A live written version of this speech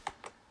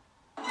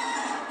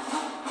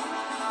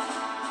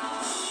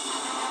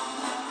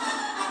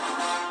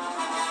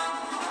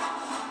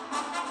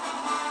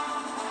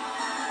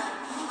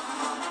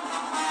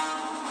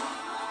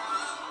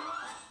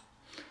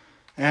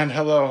And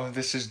hello,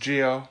 this is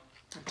Gio.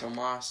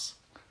 Tomas.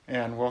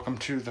 And welcome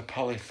to the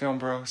Poly Film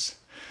Bros.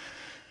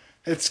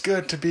 It's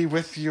good to be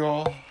with you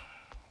all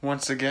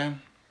once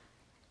again.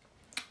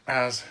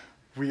 As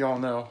we all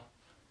know,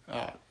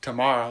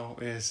 tomorrow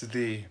is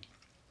the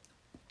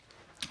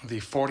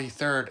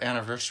 43rd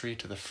anniversary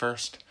to the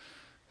first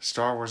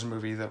Star Wars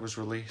movie that was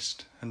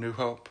released, A New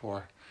Hope,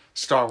 or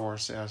Star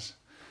Wars as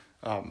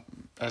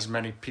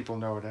many people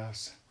know it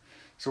as.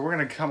 So we're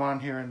going to come on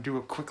here and do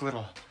a quick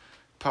little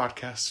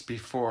podcast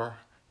before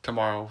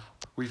tomorrow.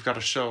 We've got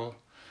a show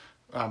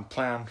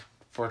planned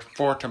for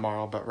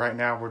tomorrow, but right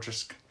now we're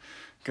just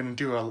going to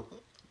do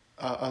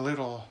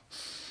a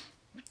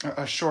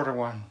shorter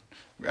one,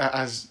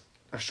 as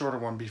a shorter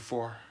one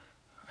before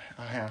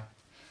hand.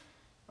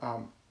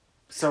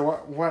 So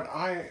what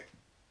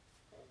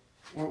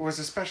was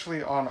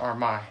especially on our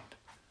mind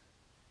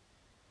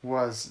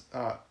was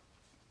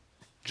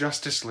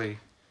Justice League,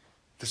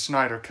 the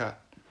Snyder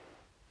Cut,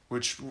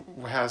 which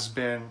has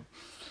been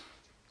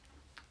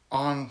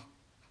on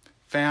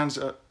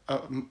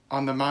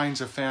the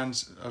minds of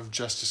fans of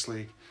Justice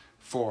League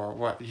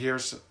for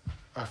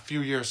a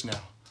few years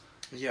now.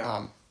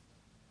 Yeah.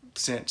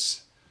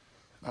 Since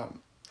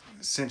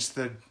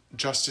the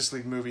Justice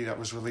League movie that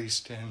was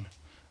released in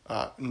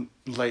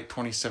late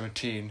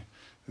 2017,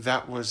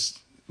 that was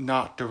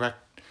not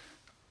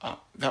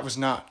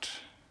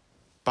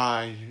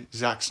by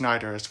Zack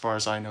Snyder, as far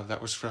as I know.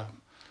 That was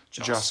from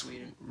Joss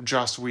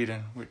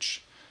Whedon,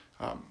 which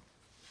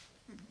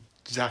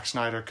Zack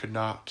Snyder could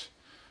not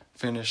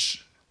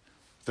finish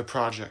the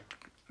project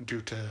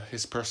due to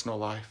his personal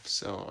life.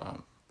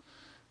 So,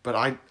 but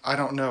I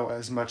don't know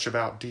as much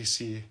about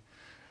DC,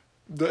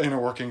 the inner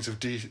workings of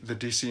the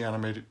DC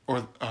animated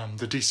or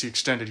the DC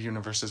extended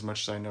universe as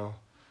much as I know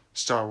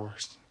Star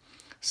Wars.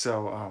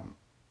 So,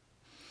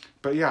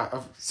 but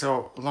yeah.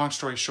 So long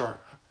story short,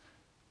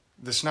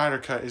 the Snyder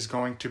Cut is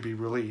going to be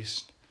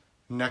released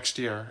next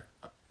year,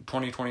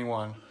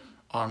 2021,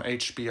 on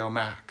HBO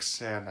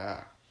Max. And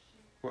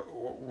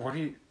what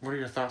are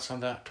your thoughts on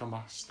that,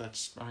 Tomas?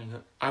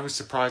 I was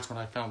surprised when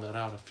I found that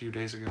out a few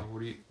days ago.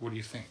 What do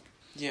you think?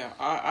 Yeah,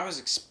 I was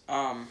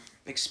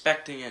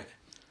expecting it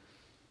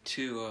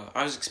to.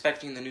 I was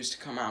expecting the news to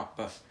come out,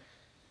 but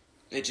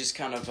it just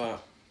kind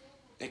of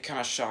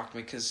shocked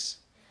me because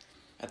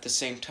at the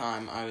same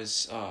time I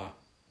was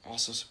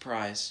also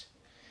surprised.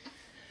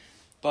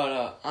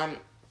 But I'm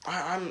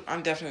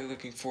definitely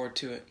looking forward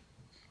to it.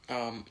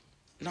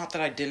 Not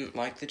that I didn't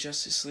like the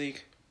Justice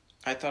League.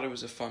 I thought it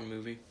was a fun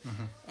movie.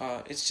 Mm-hmm.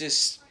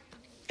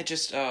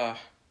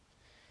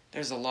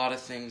 There's a lot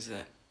of things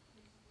that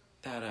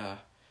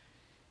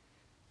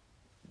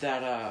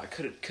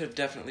could have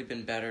definitely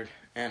been bettered,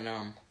 and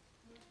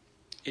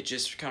it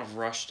just kind of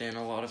rushed in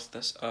a lot of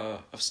this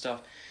of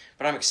stuff.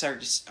 But I'm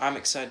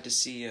excited to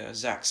see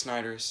Zack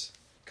Snyder's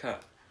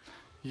cut.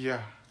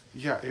 Yeah.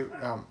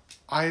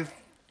 A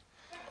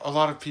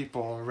lot of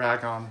people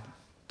rag on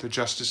the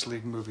Justice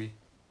League movie,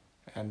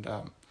 and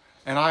I'm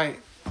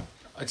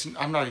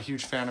not a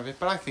huge fan of it,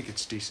 but I think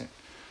it's decent.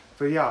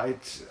 But yeah,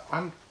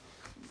 I'm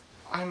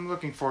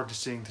looking forward to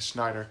seeing the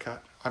Snyder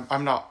Cut.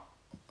 I'm not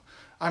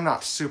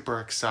super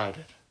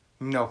excited,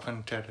 no pun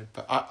intended,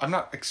 but I'm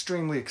not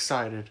extremely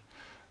excited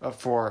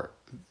for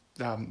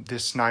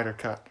this Snyder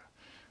Cut.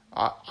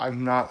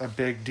 I'm not a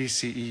big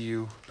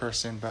DCEU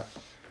person,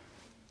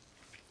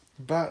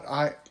 but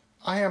I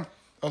am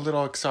a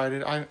little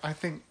excited. I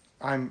think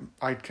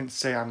I can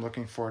say I'm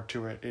looking forward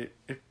to it.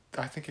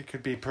 I think it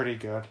could be pretty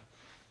good.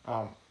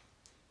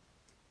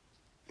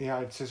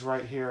 Yeah, it says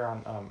right here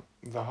on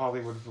The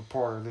Hollywood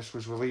Reporter, this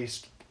was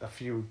released a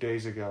few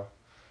days ago.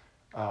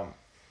 I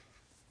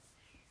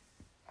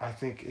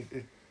think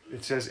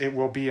it says it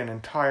will be an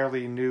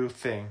entirely new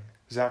thing.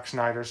 Zack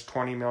Snyder's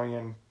 $20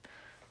 million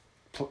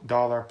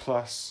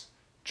plus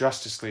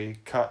Justice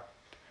League cut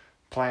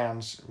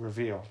plans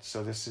revealed.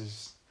 So this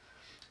is,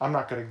 I'm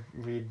not going to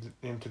read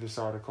into this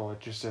article.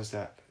 It just says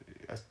that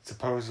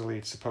supposedly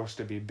it's supposed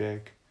to be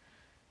big.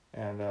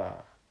 And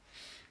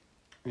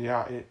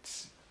yeah,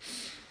 it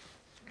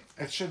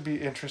should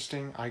be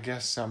interesting. I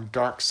guess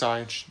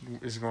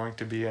Darkseid is going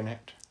to be in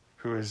it,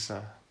 who is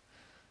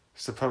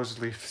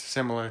supposedly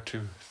similar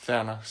to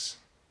Thanos.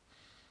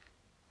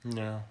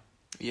 No.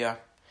 Yeah.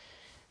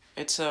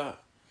 It's I'm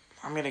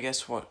gonna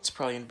guess it's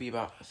probably gonna be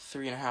about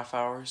 3.5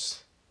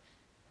 hours.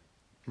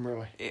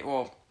 Really?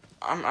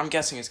 I'm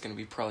guessing it's gonna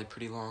be probably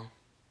pretty long.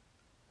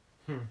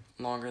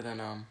 Longer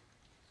than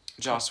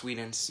Joss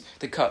Whedon's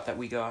the cut that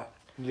we got.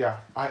 Yeah,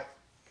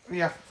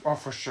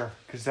 for sure.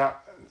 Because I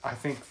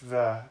think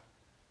the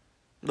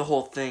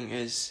whole thing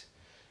is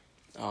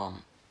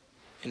an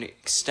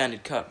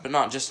extended cut, but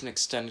not just an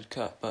extended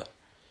cut, but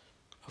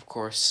of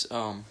course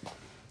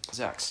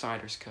Zack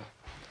Snyder's cut.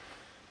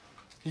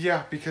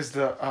 Yeah, because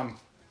the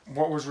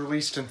what was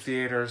released in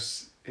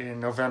theaters in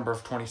November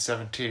of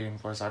 2017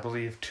 was, I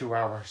believe, 2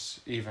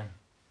 hours even.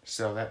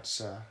 So that's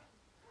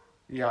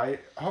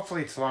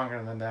hopefully it's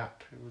longer than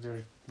that.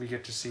 We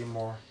get to see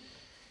more.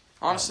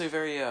 Honestly,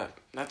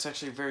 that's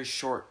actually very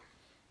short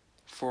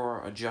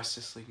for a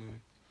Justice League movie.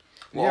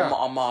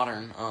 a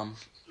modern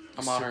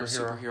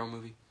superhero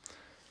movie.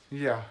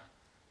 Yeah.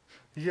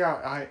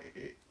 Yeah,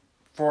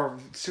 for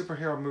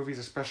superhero movies,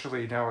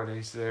 especially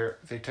nowadays,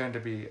 they tend to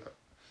be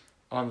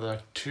on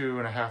the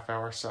 2.5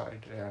 hour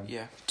side. And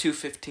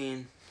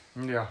 2:15.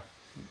 Yeah.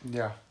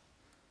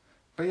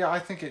 But yeah, I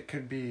think it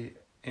could be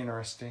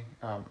interesting.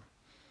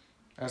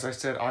 As I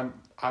said,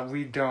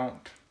 we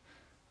don't.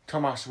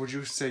 Tomas, would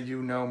you say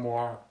you know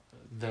more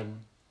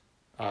than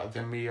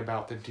me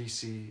about the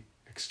DC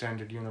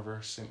extended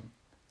universe? And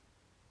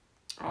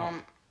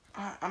I'm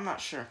not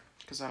sure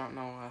because I don't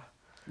know.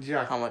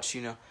 Yeah. How much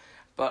you know,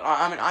 but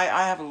I mean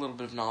I have a little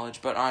bit of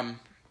knowledge, but I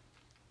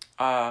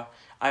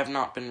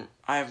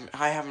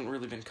haven't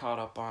really been caught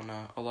up on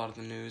a lot of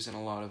the news and a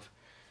lot of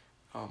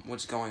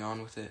what's going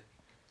on with it.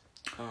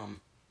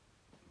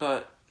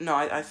 But no,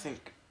 I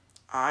think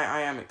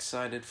I am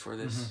excited for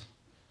this.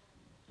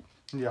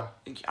 Mm-hmm. Yeah.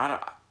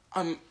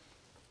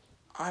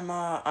 I'm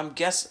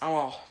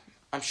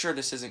sure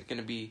this isn't going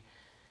to be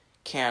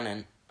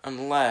canon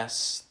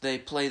unless they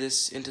play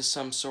this into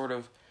some sort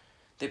of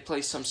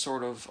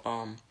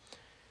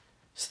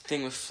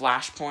thing with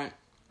Flashpoint,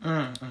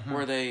 Mm-hmm.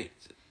 where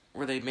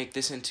they make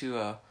this into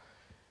a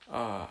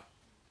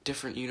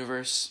different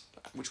universe,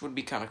 which would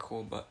be kind of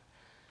cool. But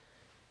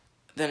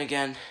then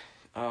again,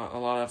 a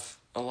lot of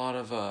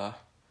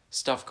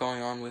stuff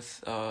going on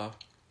with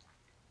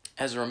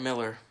Ezra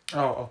Miller.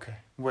 Oh, okay.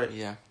 Wait.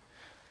 Yeah.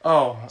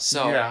 Oh,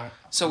 so yeah.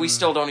 So we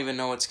still don't even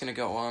know what's gonna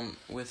go on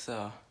with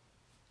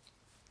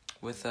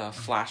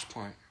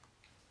Flashpoint.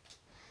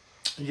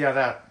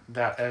 Yeah,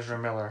 that Ezra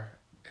Miller.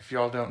 If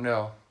y'all don't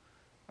know,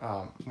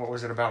 what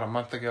was it, about a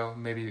month ago?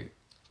 Maybe.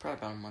 Probably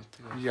about a month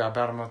ago. Yeah,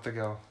 about a month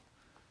ago.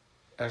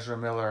 Ezra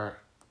Miller,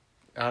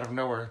 out of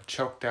nowhere,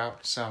 choked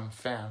out some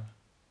fan.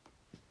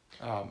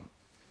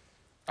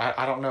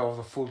 I don't know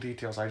the full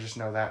details. I just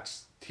know that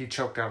he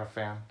choked out a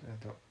fan.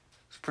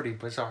 It's pretty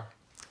bizarre.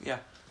 Yeah.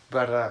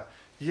 But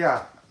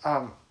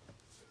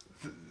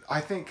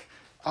I think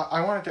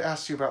I wanted to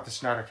ask you about the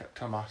Snyder Cut,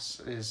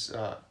 Tomas.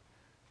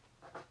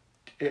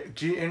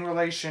 In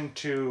relation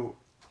to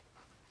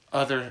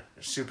other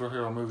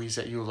superhero movies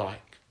that you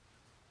like,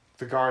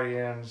 the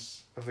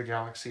Guardians of the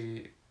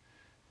Galaxy,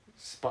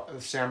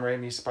 Sam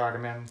Raimi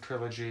Spider-Man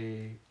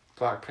trilogy,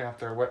 Black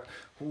Panther,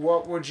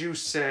 what would you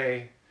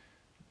say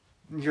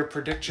your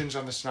predictions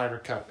on the Snyder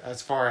Cut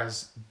as far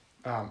as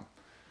how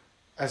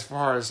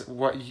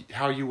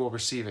you will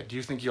receive it? Do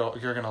you think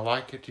you're gonna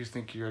like it? Do you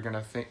think you're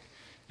gonna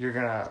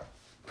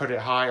put it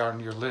high on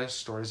your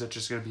list, or is it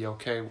just gonna be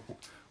okay?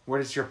 What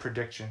is your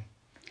prediction?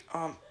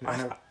 I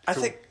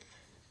think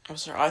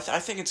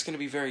it's gonna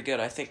be very good.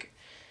 I think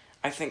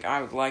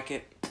I would like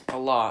it a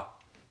lot,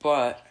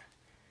 but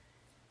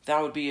that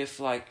would be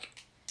if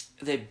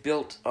they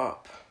built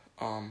up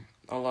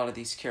a lot of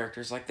these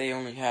characters. Like they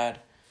only had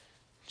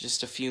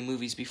just a few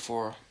movies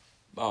before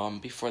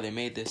they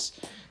made this,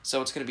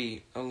 so it's gonna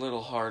be a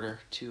little harder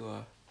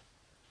to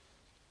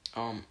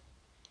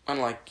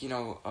unlike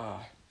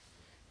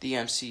the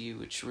MCU,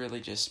 which really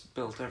just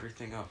built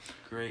everything up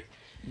great.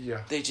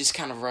 Yeah. They just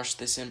kind of rushed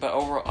this in, but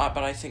overall,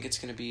 but I think it's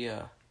gonna be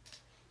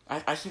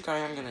I think I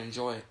am gonna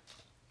enjoy it,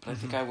 but I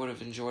think I would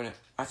have enjoyed it.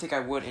 I think I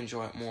would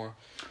enjoy it more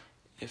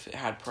if it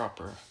had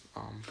proper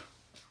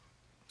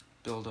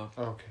build up.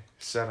 Okay,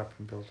 set up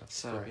and build up.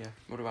 Right. Yeah.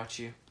 What about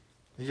you?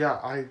 Yeah,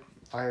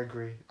 I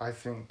agree. I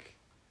think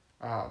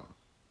I'm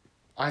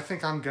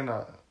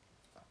gonna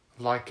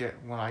like it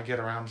when I get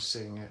around to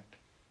seeing it.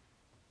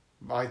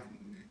 But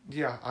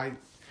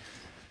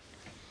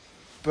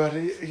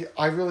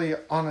I really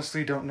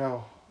honestly don't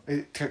know.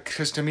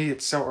 Because to me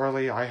it's so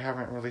early. I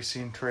haven't really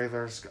seen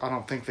trailers. I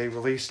don't think they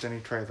released any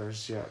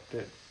trailers yet.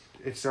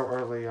 It's so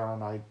early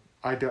on.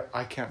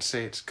 I can't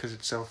say it's because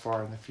it's so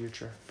far in the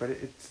future. But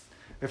it's,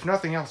 if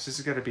nothing else, this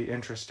is going to be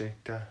interesting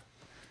to,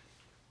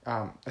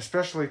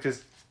 especially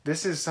because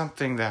this is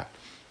something that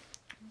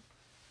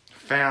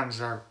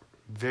fans are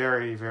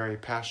very, very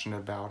passionate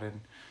about.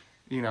 And,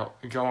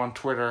 go on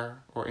Twitter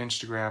or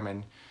Instagram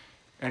and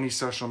any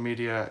social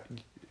media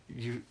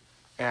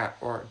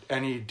or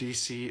any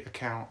DC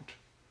account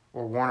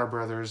or Warner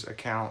Brothers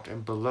account,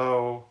 and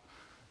below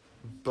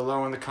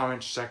in the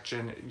comments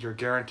section, you're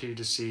guaranteed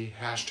to see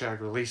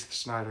 #release the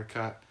Snyder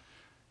Cut,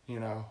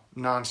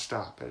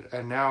 nonstop.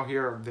 And now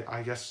here,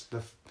 I guess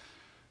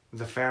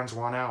the fans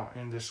won out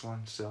in this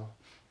one, so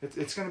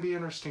it's going to be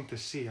interesting to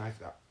see.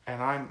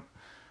 I'm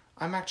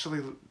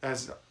actually,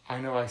 as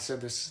I know I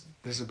said this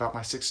is about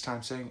my 6th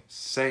time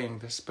saying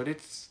this, but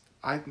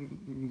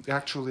I'm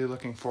actually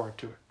looking forward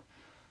to it.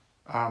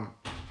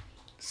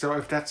 So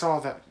if that's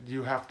all that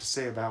you have to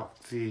say about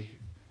the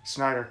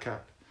Snyder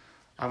Cut,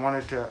 I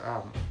wanted to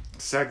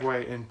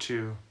segue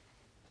into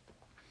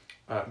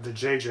the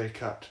JJ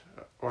cut,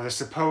 or the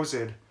supposed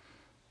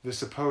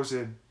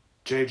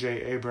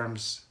JJ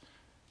Abrams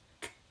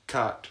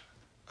cut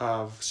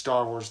of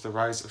Star Wars: The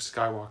Rise of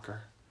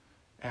Skywalker,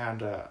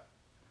 and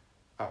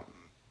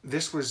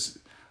this was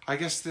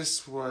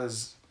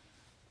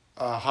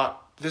a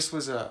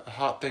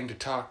hot thing to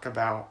talk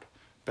about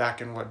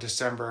back in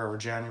December or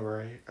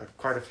January,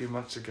 quite a few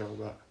months ago.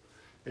 But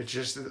it's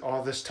just that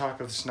all this talk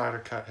of the Snyder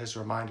Cut has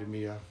reminded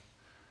me of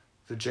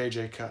the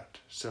JJ cut.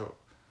 So,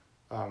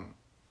 do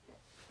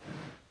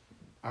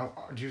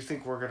you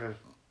think we're gonna?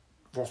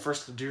 Well,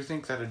 first, do you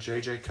think that a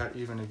JJ cut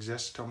even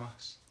exists,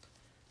 Tomas?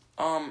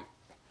 Well,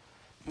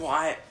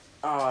 I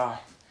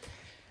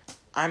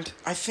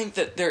think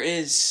that there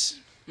is,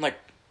 like,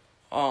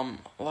 a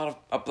lot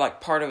of,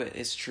 like, part of it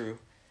is true.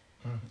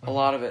 Mm-hmm. A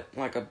lot of it,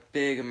 like a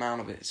big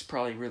amount of it, is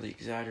probably really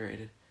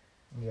exaggerated.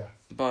 Yeah.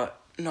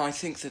 But, no, I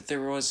think that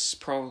there was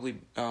probably,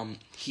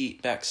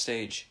 heat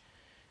backstage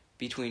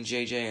between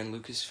JJ and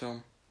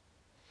Lucasfilm.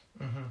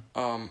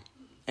 Mm-hmm.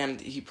 And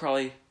he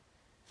probably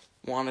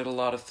wanted a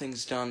lot of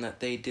things done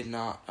that they did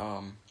not,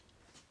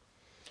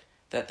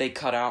 that they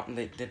cut out and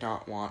they did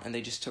not want, and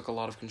they just took a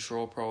lot of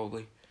control,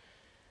 probably.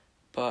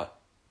 But,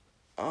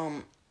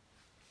 and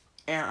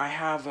I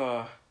have,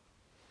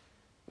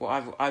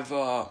 I've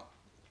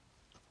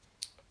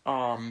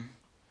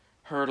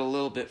heard a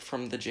little bit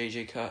from the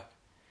JJ cut,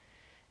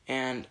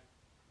 and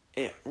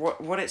it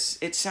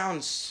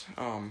sounds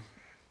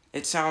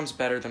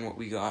better than what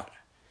we got.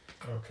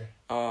 Okay.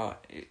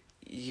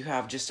 You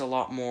have just a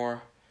lot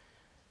more,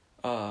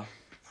 I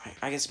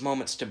guess,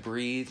 moments to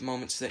breathe,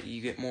 moments that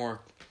you get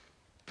more,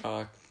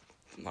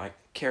 like,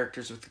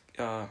 characters with,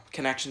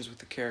 connections with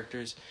the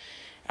characters,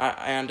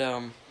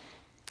 if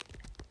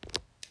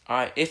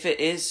it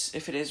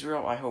is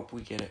real, I hope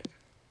we get it.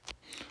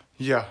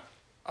 Yeah,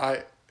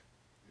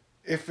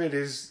 if it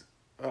is,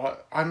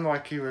 I'm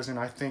like you, as in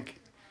I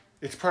think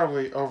it's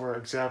probably over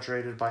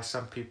exaggerated by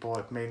some people.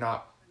 It may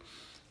not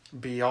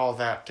be all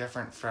that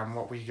different from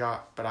what we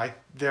got, but I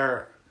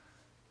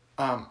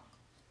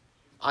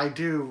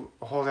do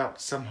hold out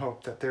some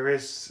hope that there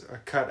is a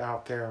cut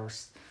out there,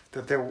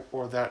 that the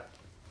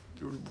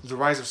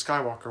Rise of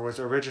Skywalker was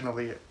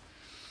originally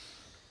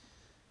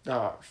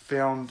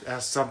filmed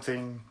as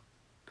something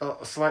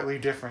slightly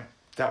different.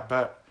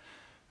 That,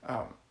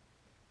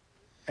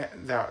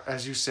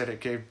 as you said,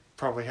 it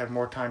probably had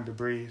more time to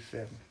breathe,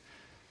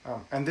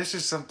 and this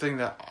is something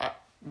that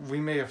we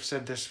may have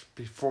said this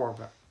before,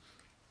 but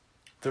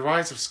the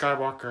Rise of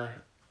Skywalker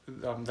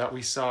that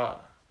we saw,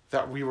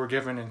 that we were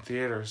given in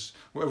theaters,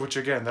 which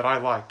again, that I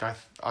liked.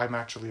 I'm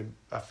actually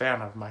a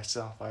fan of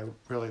myself. I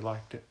really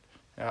liked it.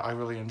 I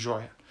really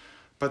enjoy it.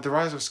 But the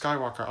Rise of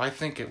Skywalker, I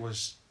think it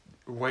was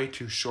way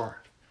too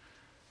short.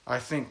 I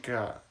think,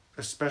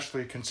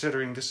 especially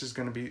considering this is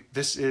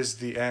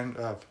the end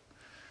of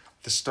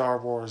the Star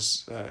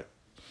Wars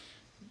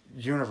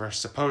universe,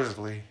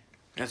 supposedly.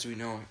 As we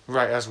know it.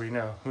 Right, as we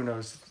know. Who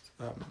knows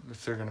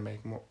if they're going to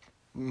make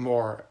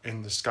more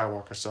in the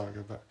Skywalker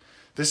saga, but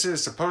this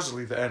is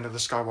supposedly the end of the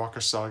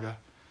Skywalker saga.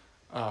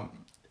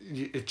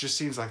 It just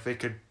seems like they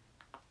could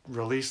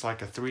release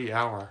like a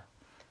 3-hour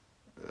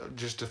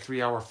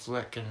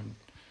flick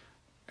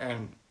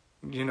and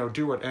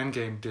do what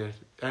Endgame did.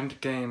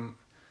 Endgame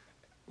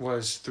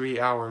was 3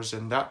 hours,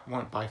 and that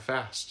went by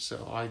fast.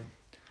 So I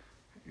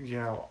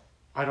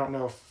don't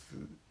know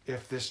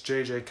if this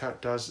JJ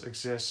cut does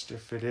exist,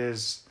 if it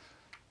is,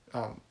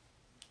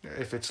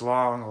 if it's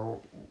long or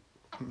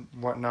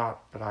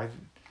whatnot, but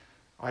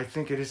I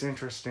think it is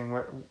interesting.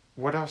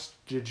 What else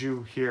did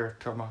you hear,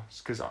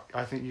 Tomas? Because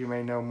I think you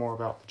may know more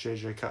about the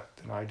JJ cut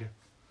than I do.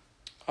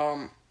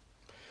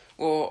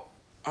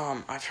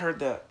 I've heard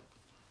that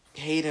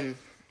Hayden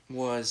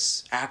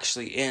was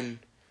actually in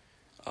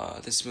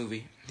this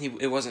movie.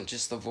 It wasn't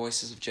just the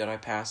voices of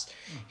Jedi Past.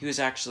 Mm-hmm. He was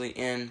actually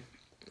in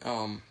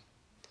the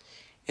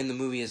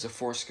movie as a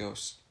Force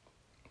ghost.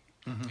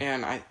 Mm-hmm.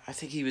 And I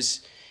think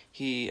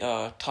he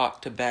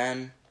talked to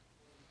Ben,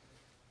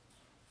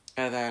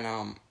 and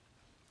then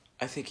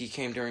I think he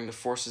came during the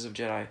Forces of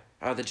Jedi,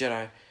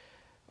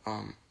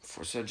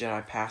 Forces of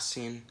Jedi Past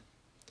scene.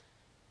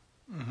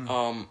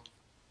 Mm-hmm.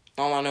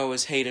 All I know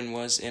is Hayden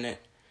was in it,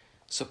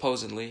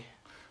 supposedly.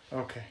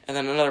 Okay. And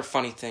then another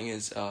funny thing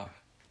is,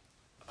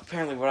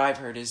 apparently what I've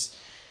heard is,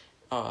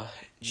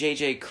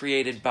 JJ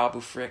created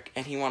Babu Frick,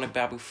 and he wanted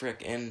Babu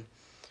Frick in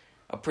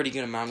a pretty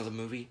good amount of the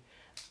movie,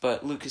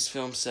 but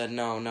Lucasfilm said,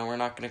 no, we're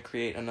not going to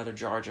create another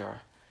Jar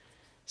Jar.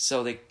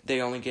 So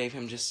they only gave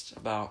him just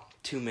about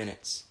 2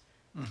 minutes,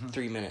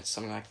 3 minutes,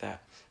 something like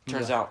that.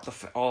 Turns out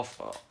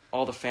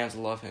all the fans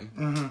love him.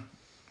 Mm-hmm.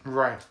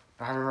 Right.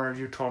 I remember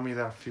you told me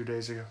that a few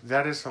days ago.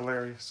 That is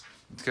hilarious.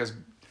 Because,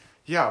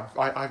 yeah,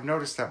 I've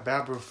noticed that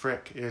Babu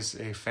Frick is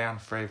a fan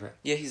favorite.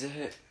 Yeah, he's a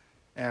hit.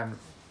 And,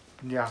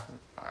 yeah,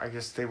 I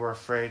guess they were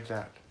afraid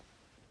that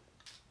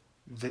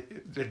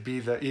it'd be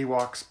the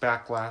Ewoks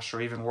backlash,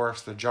 or even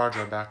worse, the Jar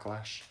Jar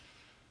backlash.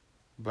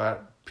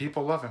 But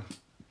people love him,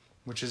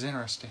 which is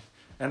interesting.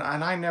 And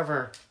I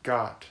never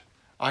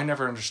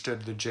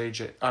understood the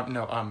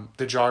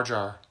the Jar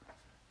Jar,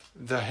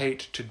 the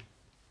hate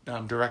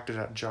directed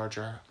at Jar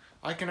Jar.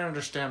 I can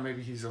understand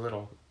maybe he's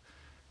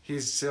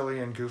silly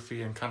and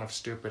goofy and kind of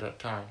stupid at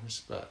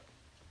times, but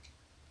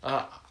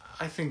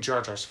I think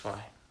Jar Jar's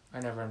fine. I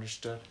never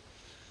understood.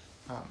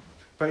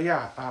 But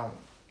yeah,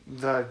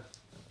 the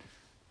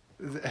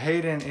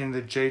Hayden in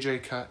the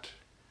JJ cut,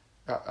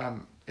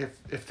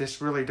 if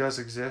this really does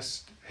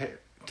exist,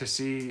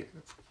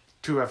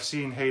 to have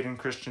seen Hayden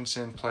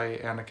Christensen play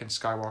Anakin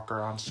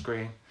Skywalker on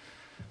screen,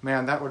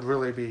 man, that would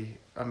really be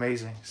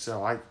amazing.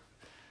 So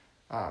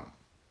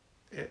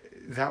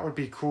that would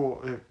be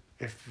cool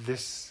if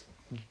this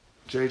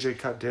JJ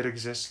cut did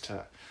exist.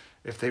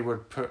 If they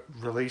would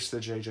release the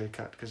JJ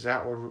cut, because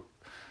that would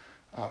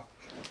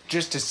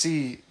just to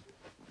see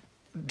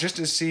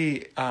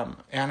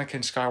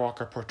Anakin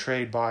Skywalker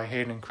portrayed by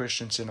Hayden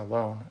Christensen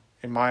alone,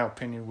 in my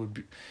opinion,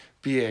 would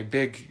be a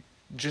big,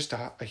 just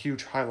a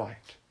huge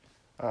highlight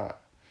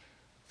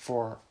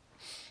for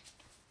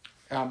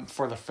the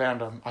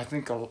fandom. I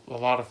think a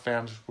lot of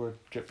fans would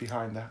get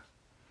behind that.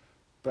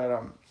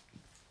 But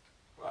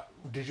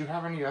did you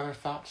have any other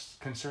thoughts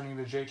concerning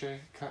the JJ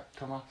cut,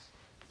 Tomas?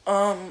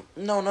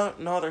 No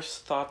other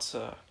thoughts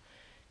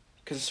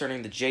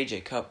concerning the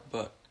JJ cut,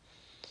 but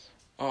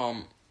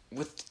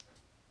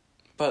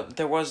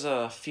there was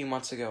a few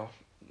months ago,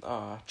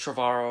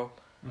 Trevorrow,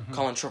 Mm-hmm.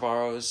 Colin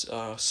Trevorrow's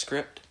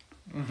script,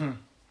 Mm-hmm.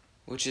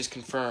 which is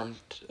confirmed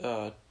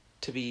to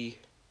be,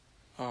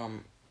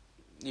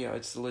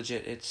 it's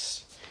legit.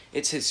 It's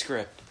his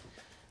script.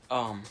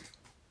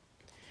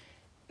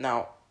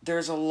 Now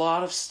there's a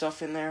lot of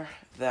stuff in there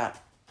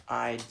that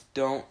I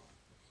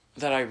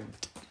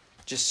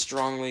just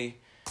strongly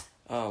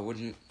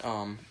wouldn't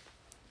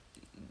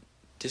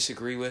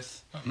disagree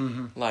with.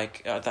 Mm-hmm.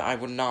 Like that I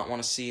would not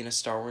want to see in a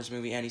Star Wars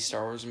movie, any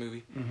Star Wars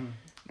movie. Mm-hmm.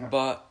 Yeah.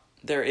 But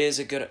there is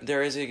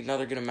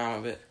another good amount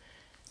of it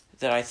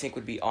that I think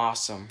would be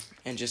awesome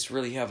and just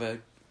really have a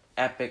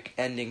epic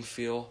ending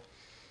feel.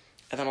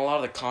 And then a lot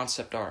of the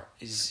concept art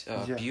is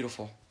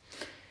beautiful.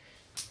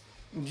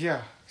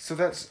 Yeah, so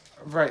that's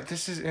right.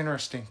 This is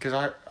interesting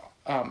because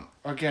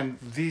again,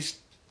 these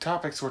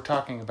topics we're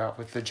talking about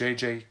with the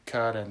JJ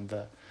cut and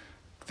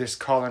this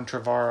Colin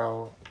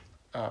Trevorrow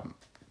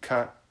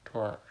cut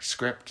or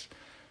script,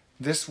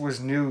 this was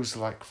news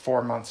like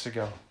 4 months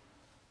ago,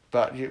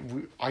 but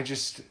I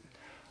just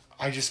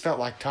felt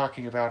like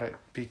talking about it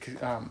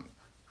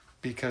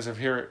because of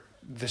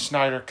the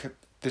Snyder Cut.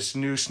 This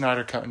new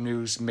Snyder Cut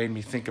news made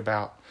me think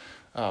about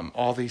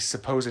all these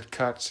supposed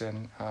cuts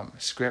and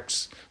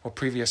scripts or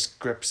previous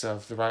scripts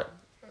of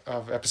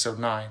Episode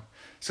 9.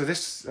 So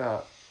this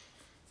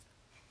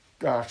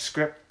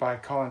script by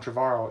Colin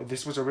Trevorrow,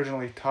 this was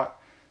originally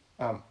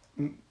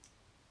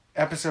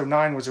Episode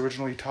 9 was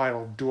originally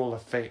titled Duel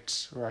of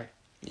Fates, right?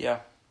 Yeah.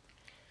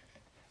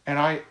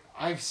 And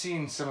I've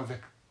seen some of the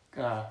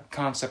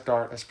concept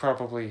art, as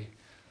probably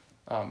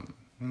I'm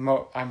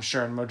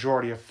sure a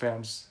majority of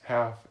fans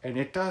have, and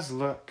it looks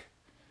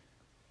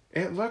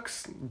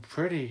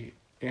pretty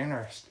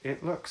interesting.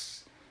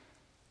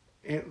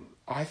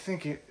 I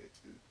think it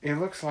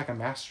looks like a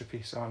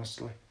masterpiece,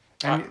 honestly.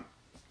 And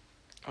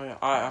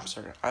I'm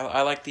sorry.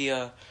 I like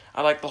the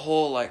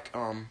whole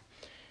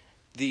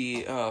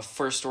the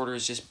First Order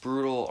is just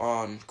brutal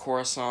on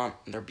Coruscant,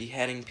 and they're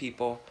beheading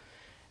people,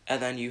 and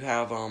then you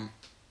have a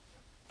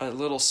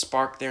little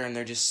spark there, and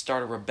they just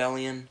start a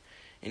rebellion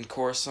in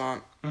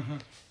Coruscant, mm-hmm.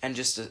 and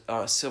just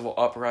a civil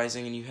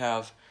uprising, and you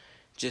have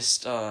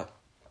just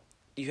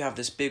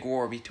this big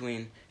war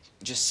between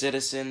just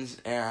citizens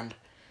and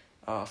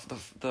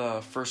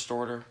the First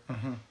Order.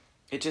 Mm-hmm.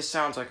 It just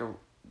sounds like a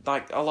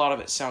lot of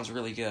it sounds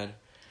really good,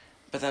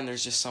 but then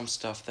there's just some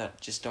stuff that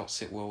just don't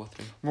sit well with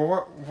me.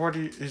 Well, what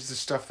is the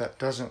stuff that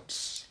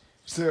doesn't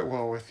sit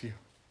well with you?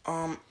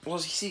 Well, you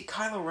see,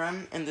 Kylo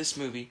Ren in this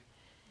movie,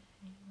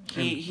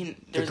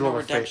 there's Duel no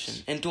of redemption.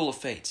 Fates. In Duel of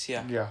Fates,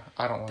 yeah. Yeah,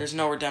 I don't like There's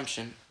no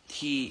redemption.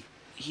 He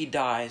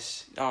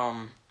dies.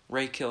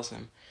 Rey kills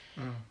him.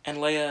 Mm. And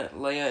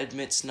Leia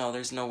admits, no,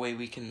 there's no way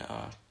we can,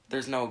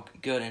 there's no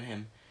good in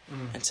him.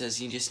 Mm. And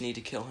says, you just need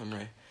to kill him,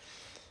 Rey.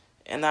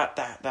 And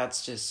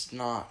that's just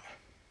not,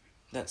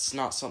 that's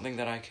not something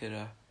that I could,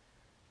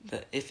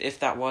 that if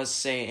that was,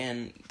 say,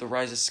 in the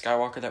Rise of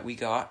Skywalker that we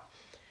got,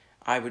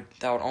 that would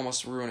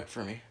almost ruin it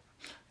for me.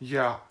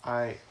 Yeah,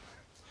 I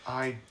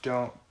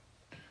don't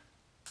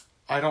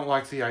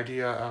like the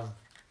idea of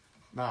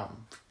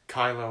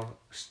Kylo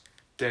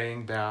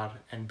staying bad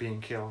and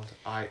being killed.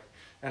 I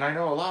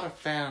know a lot of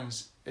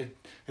fans.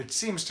 It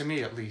seems to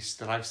me, at least,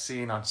 that I've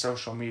seen on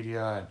social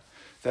media, and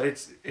that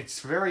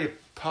it's very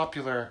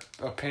popular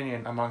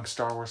opinion among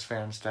Star Wars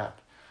fans that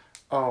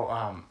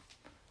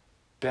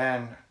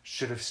Ben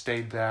should have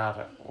stayed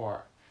bad,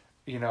 or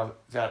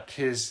that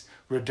his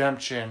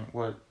redemption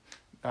was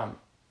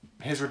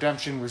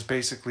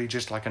basically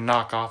just like a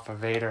knockoff of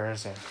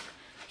Vader's, and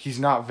he's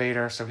not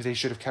Vader, so they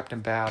should have kept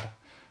him bad.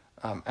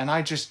 And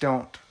I just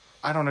don't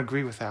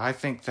agree with that. I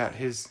think that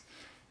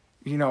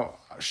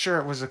sure,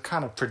 it was a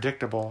kind of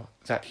predictable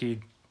that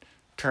he'd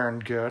turn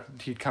good,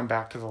 he'd come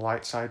back to the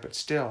light side, but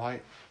still,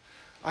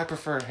 I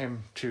prefer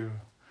him to.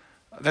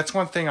 That's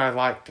one thing I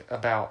liked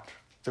about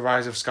the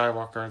Rise of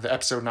Skywalker, the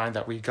Episode 9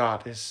 that we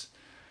got, is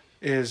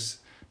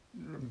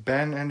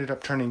Ben ended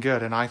up turning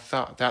good, and I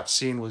thought that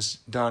scene was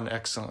done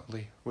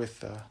excellently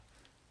with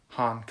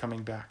Han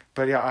coming back.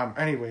 But yeah,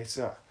 anyways,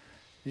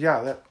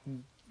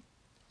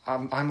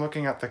 I'm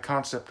looking at the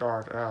concept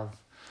art of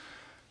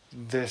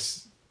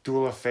this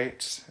Duel of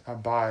Fates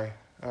by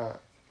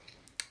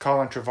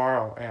Colin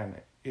Trevorrow,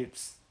 and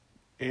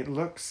it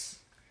looks,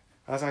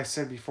 as I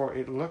said before,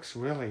 it looks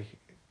really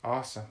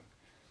awesome.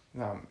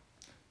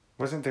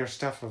 Wasn't there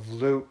stuff of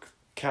Luke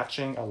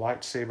catching a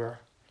lightsaber?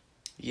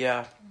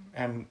 Yeah.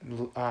 And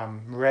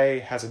Rey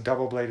has a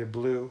double-bladed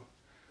blue,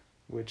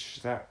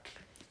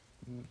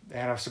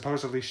 and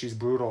supposedly she's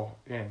brutal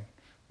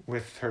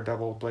with her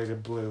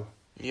double-bladed blue.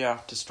 Yeah,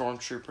 to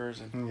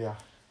stormtroopers and. Yeah.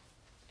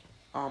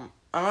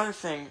 Another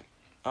thing,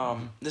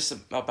 this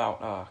is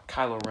about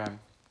Kylo Ren.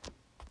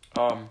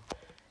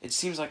 It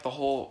seems like the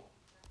whole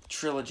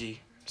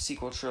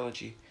sequel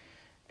trilogy,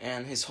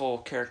 and his whole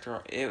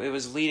character, it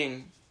was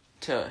leading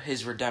to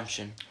his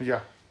redemption.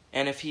 Yeah.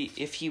 And if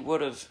he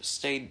would have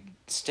stayed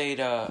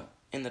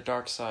in the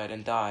dark side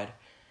and died,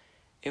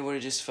 it would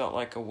have just felt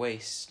like a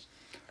waste,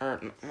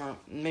 or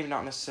maybe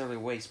not necessarily a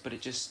waste, but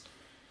it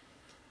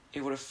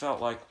would have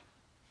felt like,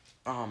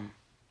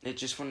 it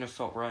just wouldn't have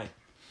felt right.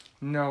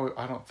 No,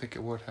 I don't think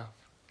it would have.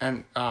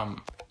 And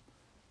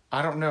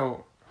I don't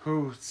know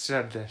who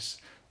said this,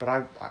 but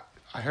I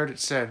heard it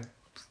said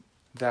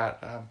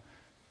that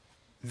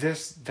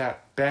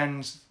that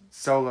Ben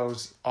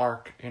Solo's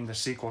arc in the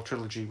sequel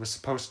trilogy was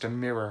supposed to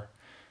mirror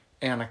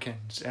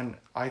Anakin's, and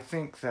I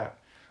think that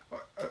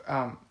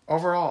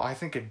overall, I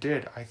think it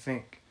did. I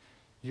think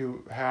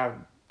you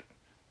had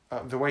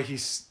the way he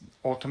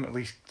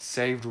ultimately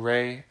saved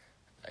Rey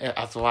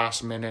at the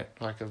last minute,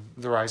 like of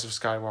the Rise of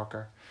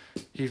Skywalker.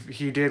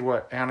 He did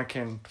what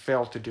Anakin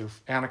failed to do.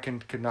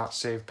 Anakin could not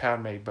save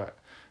Padme, but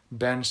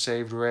Ben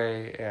saved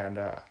Rey, and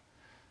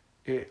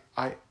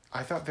I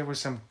thought there was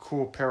some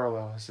cool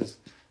parallels.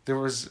 There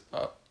was,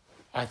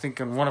 I think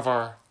in one of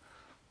our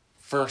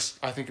first,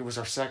 I think it was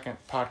our second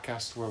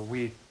podcast where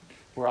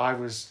I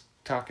was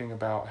talking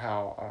about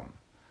how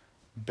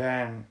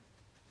Ben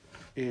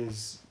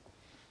is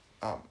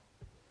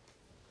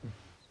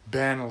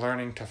Ben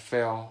learning to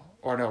fail,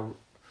 or no,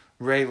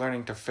 Rey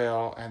learning to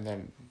fail, and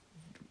then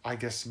I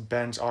guess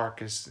Ben's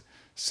arc is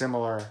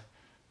similar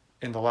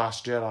in The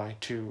Last Jedi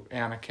to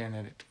Anakin,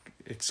 and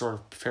it sort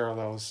of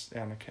parallels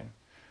Anakin.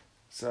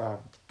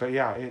 So, but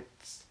yeah,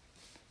 it's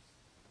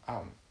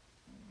I'm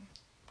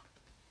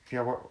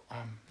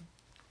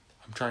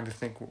trying to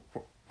think.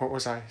 What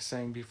was I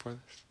saying before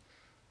this?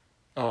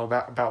 Oh,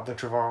 about the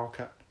Trevorrow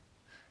cut.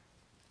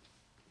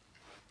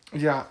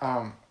 Yeah.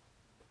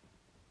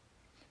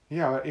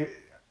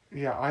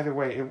 Either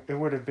way, it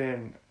would have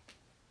been.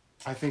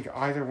 I think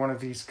either one of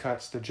these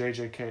cuts, the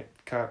JJ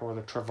cut or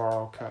the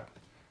Trevorrow cut,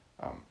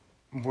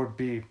 would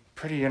be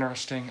pretty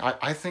interesting.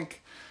 I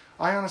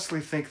honestly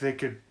think they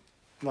could,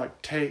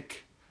 like,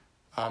 take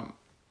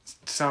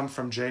some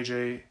from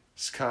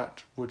JJ's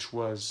cut, which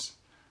was,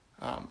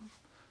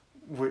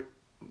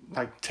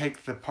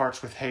 take the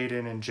parts with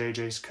Hayden and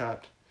JJ's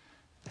cut,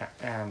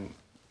 and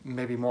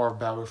maybe more of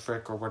Babu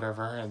Frick or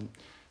whatever,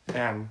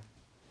 and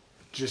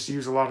just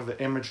use a lot of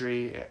the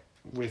imagery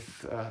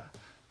with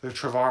the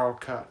Trevorrow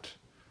cut.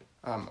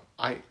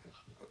 I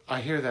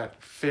hear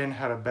that Finn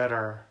had a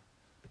better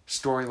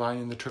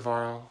storyline in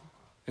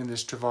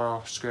this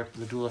Trevorrow script,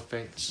 the Duel of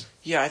Fates.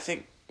 Yeah, I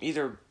think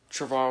either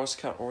Trevorrow's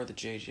cut or the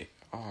JJ.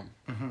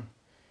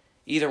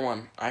 Either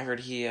one. I heard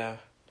he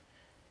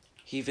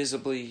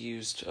visibly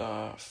used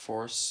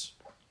force.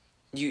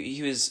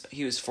 He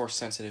was force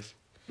sensitive.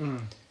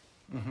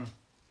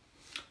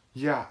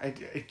 Yeah,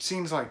 it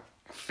seems like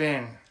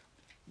Finn,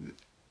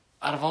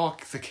 out of all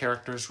the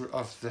characters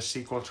of the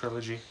sequel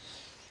trilogy,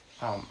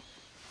 and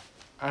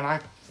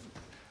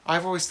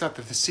I've always thought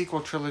that the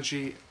sequel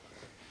trilogy,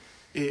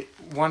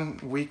 one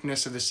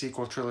weakness of the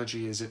sequel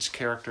trilogy is its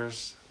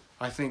characters.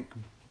 I think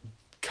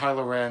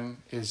Kylo Ren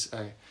is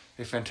a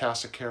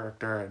fantastic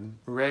character, and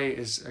Rey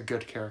is a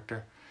good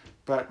character,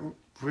 but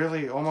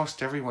really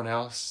almost everyone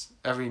else,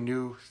 every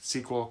new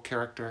sequel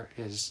character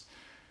is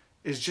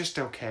just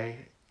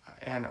okay,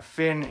 and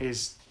Finn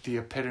is the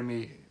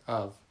epitome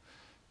of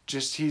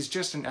he's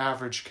just an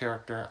average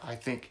character. I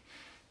think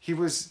he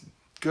was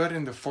good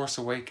in The Force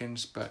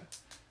Awakens, but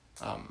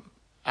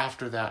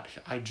after that,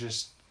 I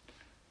think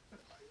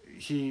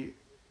he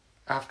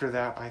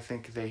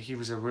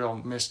was a real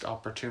missed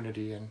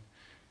opportunity, and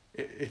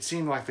it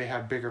seemed like they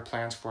had bigger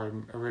plans for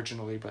him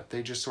originally, but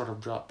they just sort of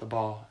dropped the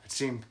ball, it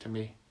seemed to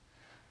me.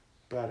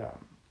 But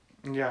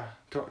yeah,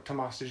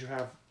 Tomas, did you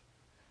have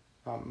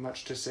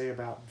much to say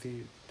about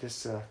the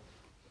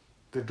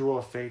Duel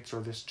of Fates or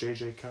this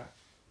JJ cut?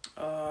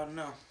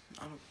 No,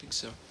 I don't think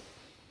so.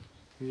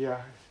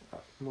 Yeah,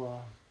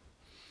 well,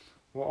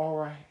 all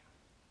right.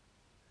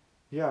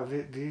 Yeah,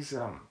 these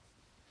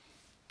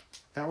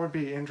that would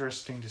be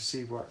interesting to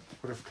see what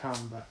would have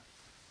come, but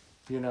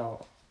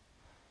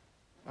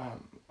at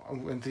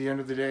the end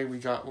of the day, we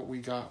got what we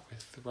got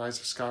with the Rise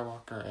of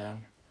Skywalker,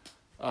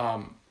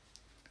 and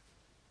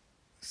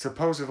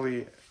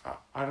supposedly,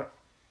 I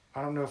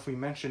don't know if we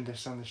mentioned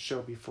this on the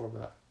show before,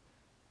 but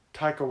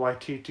Taika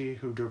Waititi,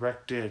 who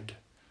directed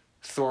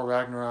Thor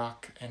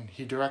Ragnarok, and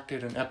he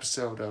directed an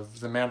episode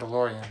of The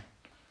Mandalorian.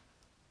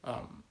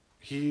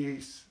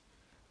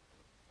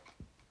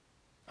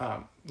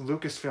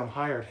 Lucasfilm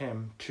hired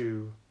him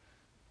to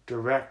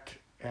direct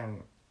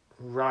and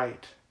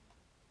write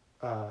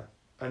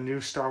a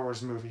new Star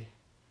Wars movie.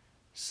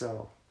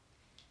 So,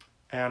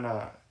 and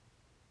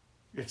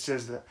it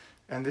says that,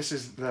 and this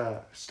is the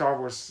Star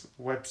Wars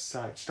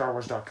website,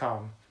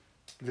 StarWars.com.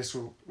 This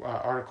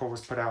article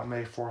was put out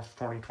May 4th,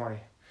 2020.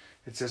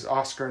 It says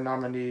Oscar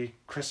nominee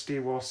Christy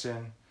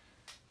Wilson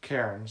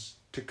Cairns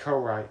to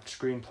co-write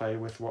screenplay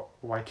with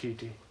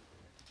Waititi.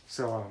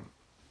 So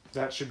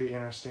that should be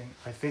interesting.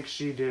 I think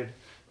she did,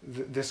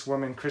 this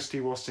woman, Christy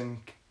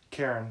Wilson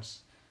Cairns,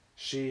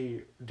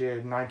 she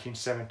did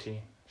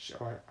 1917.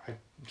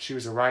 She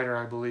was a writer,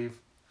 I believe.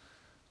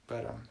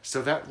 But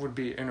so that would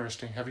be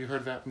interesting. Have you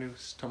heard that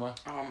news, Tomas?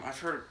 I've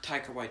heard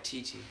Taika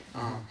Waititi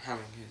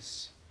having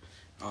his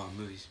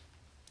movies.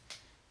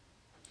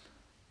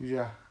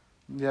 Yeah,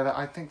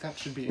 I think that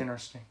should be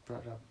interesting.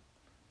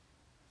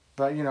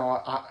 But you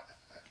know,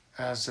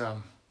 as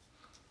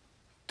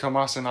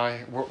Tomas and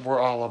I, we're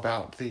all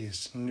about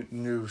these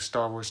new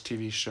Star Wars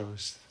TV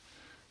shows.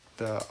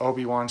 The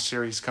Obi-Wan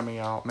series coming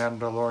out,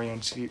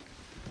 Mandalorian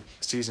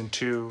season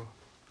 2.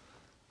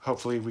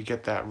 Hopefully, we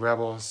get that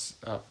Rebels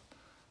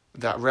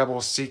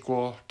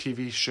sequel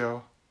TV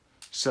show.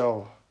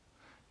 So,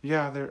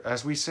 yeah,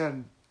 as we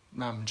said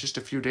just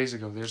a few days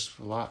ago, there's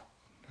a lot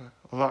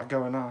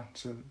going on.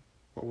 So,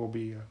 what will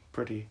be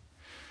pretty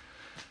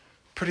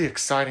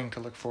exciting to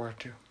look forward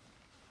to.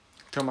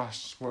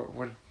 Tomas, what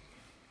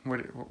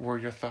were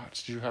your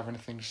thoughts? Do you have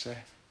anything to say?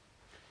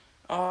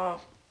 No,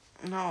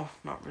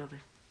 not really.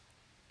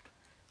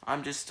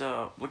 I'm just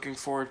looking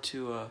forward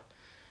to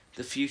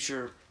the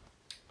future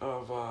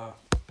of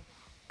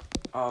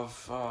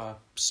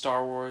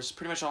Star Wars.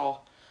 Pretty much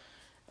all.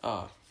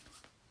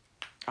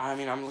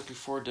 I'm looking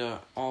forward to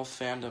all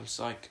fandoms.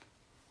 Like,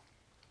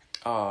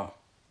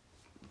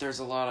 there's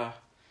a lot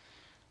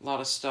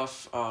of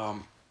stuff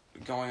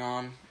going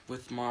on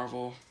with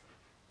Marvel,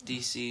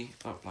 DC,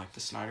 like the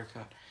Snyder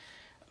Cut.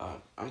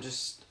 I'm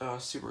just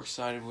super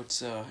excited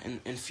what's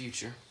in the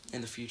future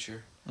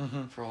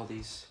for all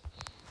these.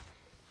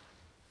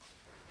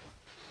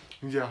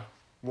 Yeah,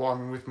 well,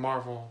 with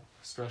Marvel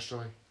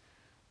especially,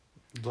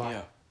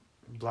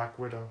 Black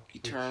Widow,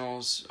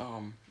 Eternals,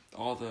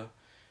 all the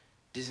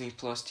Disney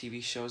Plus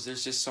TV shows.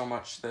 There's just so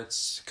much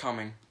that's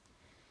coming.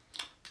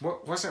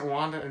 What wasn't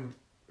Wanda and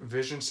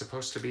Vision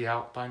supposed to be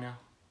out by now?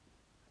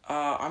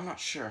 I'm not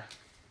sure.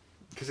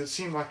 Because it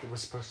seemed like it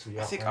was supposed to be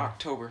out. I think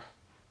October.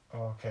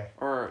 Oh, okay.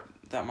 Or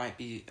that might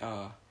be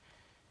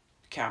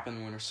Cap and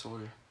the Winter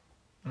Soldier.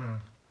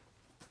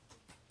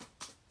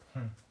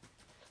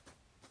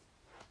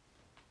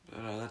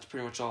 But that's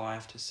pretty much all I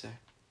have to say.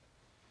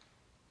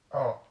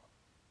 Oh,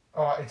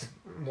 it's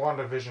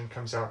WandaVision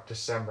comes out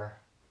December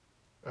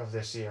of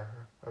this year.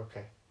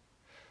 Okay.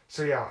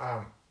 So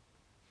yeah,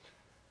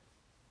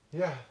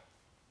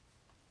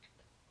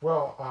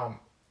 Well,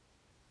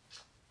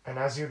 and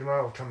as you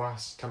know,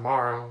 Tomas,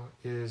 tomorrow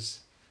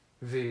is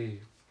the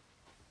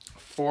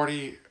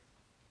 40.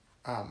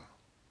 I'm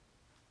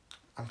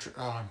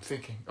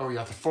thinking. Oh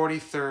yeah, the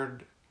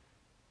 43rd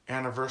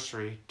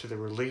anniversary to the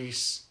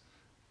release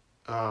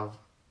of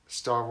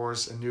Star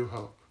Wars: A New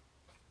Hope.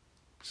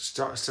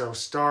 So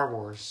Star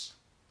Wars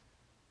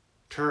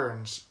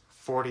turns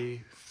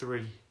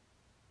 43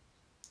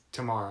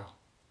 tomorrow.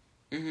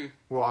 Mm-hmm.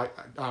 Well,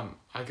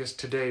 I guess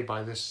today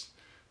by this,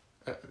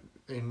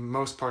 in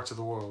most parts of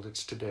the world,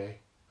 it's today,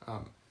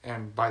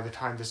 and by the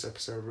time this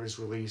episode is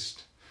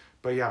released,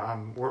 but yeah,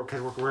 we're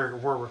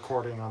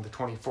recording on the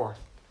 24th.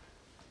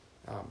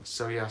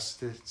 So yes,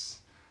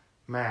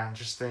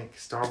 just think,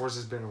 Star Wars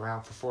has been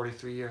around for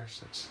 43 years.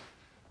 That's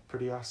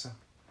pretty awesome,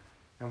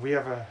 and we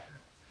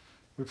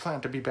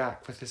plan to be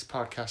back with this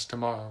podcast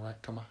tomorrow,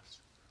 right, Tomas?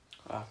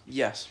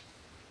 Yes.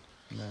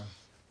 No.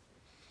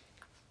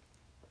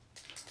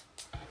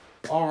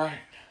 All right.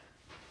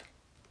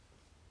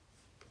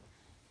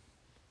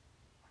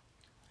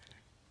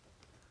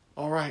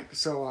 All right.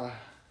 So,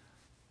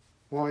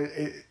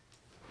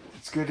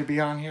 it's good to be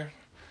on here.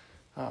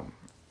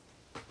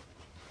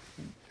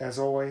 As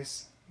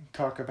always,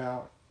 talk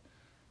about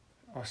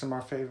some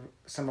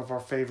of our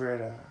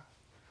favorite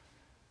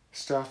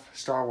stuff,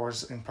 Star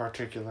Wars in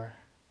particular,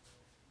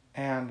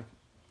 and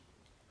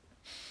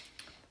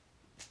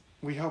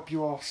we hope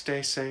you all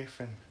stay safe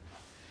and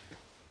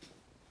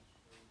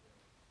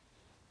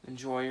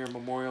enjoy your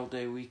Memorial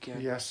Day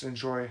weekend. Yes,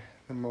 enjoy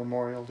the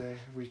Memorial Day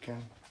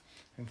weekend,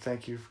 and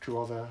thank you to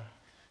all the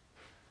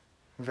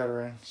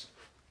veterans.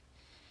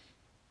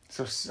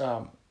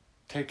 So,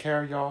 take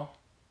care, y'all.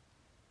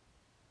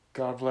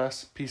 God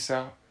bless. Peace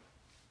out.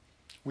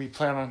 We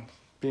plan on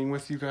being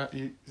with you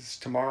guys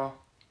tomorrow.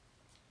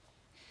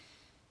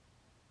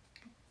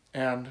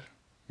 And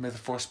may the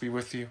Force be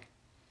with you.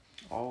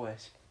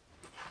 Always.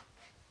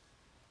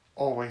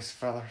 Always,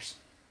 fellas.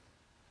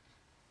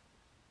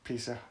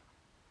 Peace out.